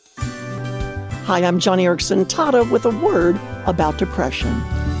Hi, I'm Joni Eareckson Tada with a word about depression.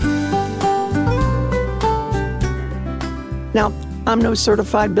 Now, I'm no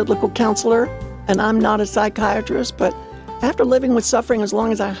certified biblical counselor, and I'm not a psychiatrist, but after living with suffering as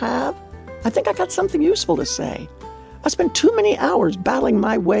long as I have, I think I got something useful to say. I spent too many hours battling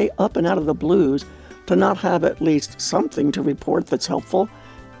my way up and out of the blues to not have at least something to report that's helpful,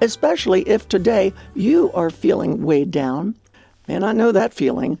 especially if today you are feeling weighed down. And I know that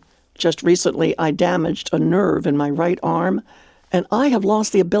feeling. Just recently, I damaged a nerve in my right arm, and I have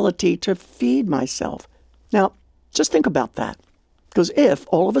lost the ability to feed myself. Now, just think about that. Because if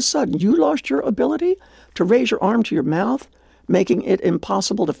all of a sudden you lost your ability to raise your arm to your mouth, making it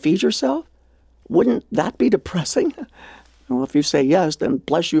impossible to feed yourself, wouldn't that be depressing? Well, if you say yes, then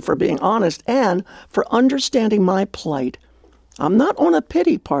bless you for being honest and for understanding my plight. I'm not on a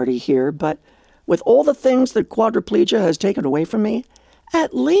pity party here, but with all the things that quadriplegia has taken away from me,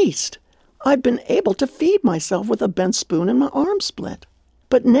 at least I've been able to feed myself with a bent spoon and my arm split.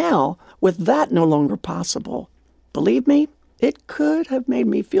 But now, with that no longer possible, believe me, it could have made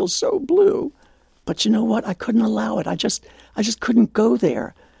me feel so blue. But you know what? I couldn't allow it. I just couldn't go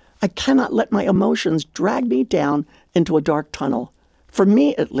there. I cannot let my emotions drag me down into a dark tunnel. For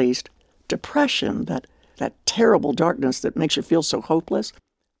me, at least, depression, that terrible darkness that makes you feel so hopeless,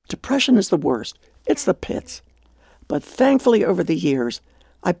 depression is the worst. It's the pits. But thankfully, over the years,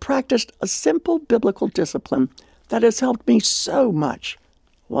 I practiced a simple biblical discipline that has helped me so much.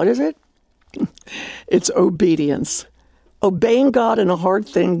 What is it? It's obedience. Obeying God in a hard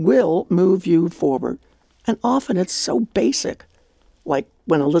thing will move you forward. And often it's so basic. Like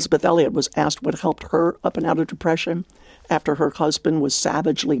when Elizabeth Elliot was asked what helped her up and out of depression after her husband was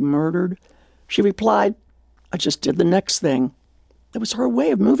savagely murdered, she replied, "I just did the next thing." It was her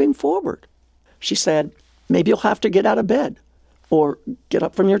way of moving forward. She said, "Maybe you'll have to get out of bed, or get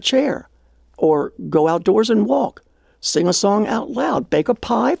up from your chair, or go outdoors and walk, sing a song out loud, bake a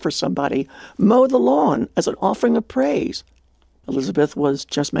pie for somebody, mow the lawn as an offering of praise." Elizabeth was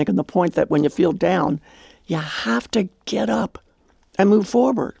just making the point that when you feel down, you have to get up and move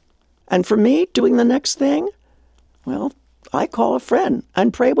forward. And for me, doing the next thing, well, I call a friend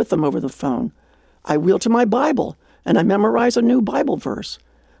and pray with them over the phone. I wheel to my Bible and I memorize a new Bible verse.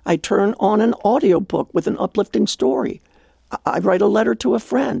 I turn on an audiobook with an uplifting story. I write a letter to a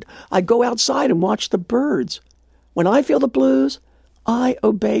friend. I go outside and watch the birds. When I feel the blues, I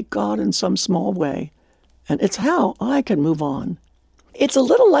obey God in some small way. And it's how I can move on. It's a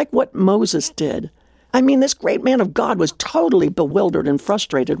little like what Moses did. I mean, this great man of God was totally bewildered and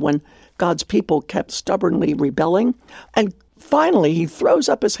frustrated when God's people kept stubbornly rebelling. And finally, he throws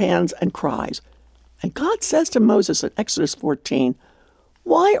up his hands and cries. And God says to Moses in Exodus 14,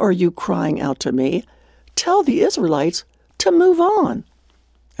 "Why are you crying out to me? Tell the Israelites to move on."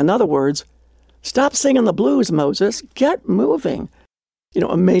 In other words, stop singing the blues, Moses. Get moving. You know,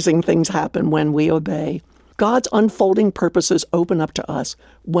 amazing things happen when we obey. God's unfolding purposes open up to us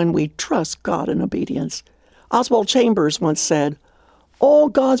when we trust God in obedience. Oswald Chambers once said, "All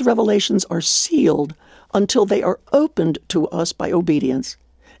God's revelations are sealed until they are opened to us by obedience.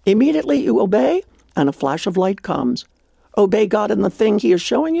 Immediately you obey, and a flash of light comes. Obey God in the thing he is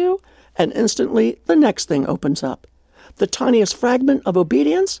showing you, and instantly the next thing opens up. The tiniest fragment of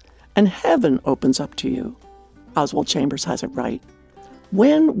obedience, and heaven opens up to you." Oswald Chambers has it right.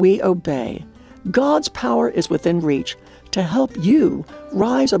 When we obey, God's power is within reach to help you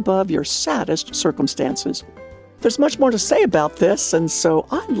rise above your saddest circumstances. There's much more to say about this, and so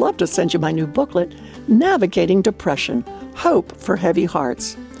I'd love to send you my new booklet, Navigating Depression, Hope for Heavy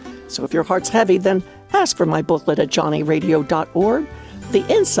Hearts. So if your heart's heavy, then ask for my booklet at johnnyradio.org. The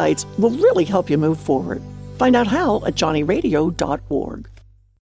insights will really help you move forward. Find out how at johnnyradio.org.